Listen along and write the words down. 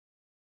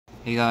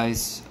Hey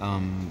guys,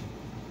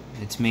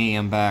 it's me,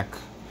 I'm back.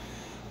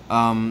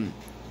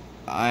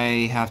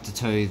 I have to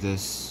tell you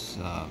this,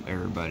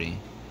 everybody,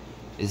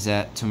 is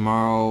that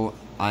tomorrow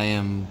I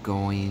am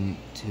going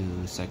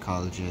to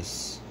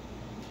psychologist.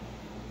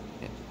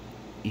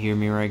 You hear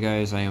me right,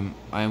 guys? I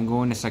am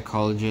going to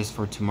psychologist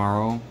for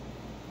tomorrow.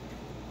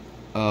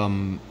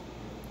 I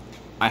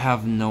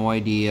have no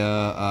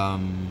idea,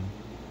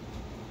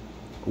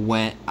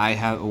 when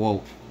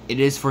it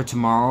is for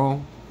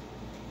tomorrow,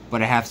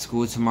 but I have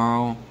school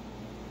tomorrow,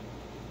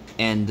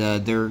 and I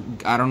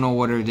don't know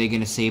what are they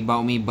gonna say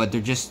about me, but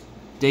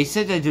they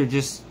said that they're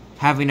just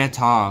having a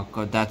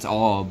talk, that's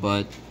all,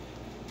 but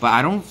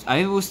I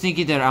was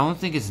thinking that I don't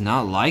think it's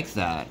not like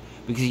that,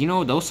 because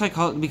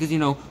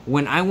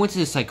when I went to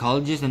the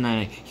psychologist and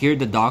I hear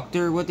the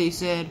doctor, what they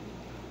said,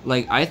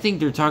 like, I think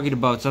they're talking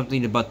about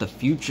something about the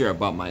future,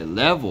 about my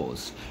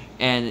levels,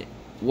 and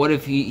what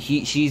if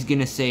she's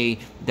gonna say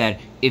that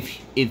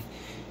if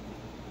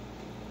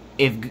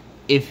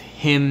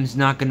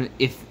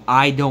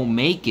I don't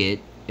make it,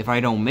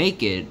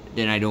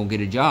 then I don't get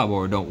a job,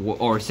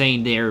 or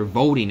saying they're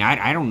voting.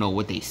 I don't know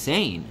what they're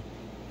saying.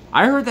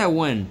 I heard that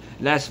when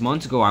last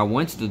month ago I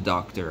went to the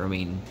doctor. I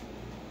mean,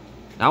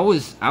 I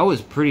was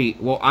pretty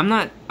well. I'm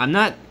not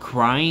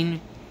crying.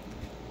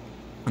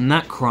 I'm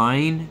not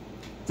crying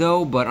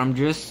though, but I'm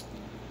just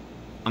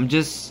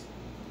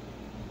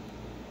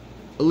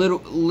a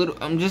little.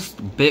 I'm just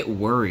a bit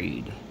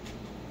worried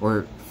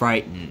or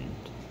frightened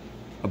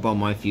about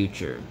my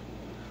future,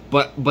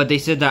 but they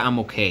said that I'm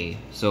okay,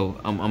 so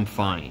I'm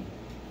fine.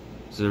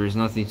 So there's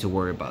nothing to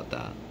worry about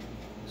that.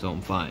 So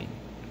I'm fine.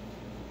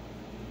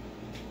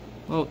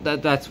 Well,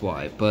 that's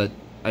why. But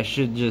I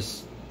should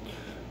just.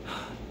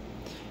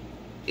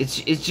 It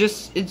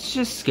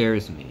just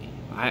scares me.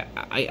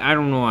 I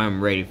don't know.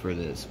 I'm ready for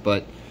this,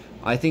 but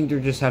I think they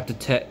just have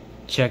to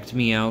check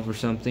me out or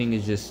something.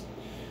 It's just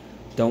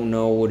don't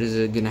know what is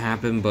it gonna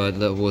happen, but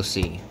we'll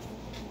see.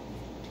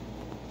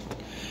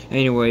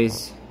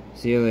 Anyways,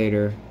 see you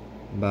later.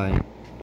 Bye.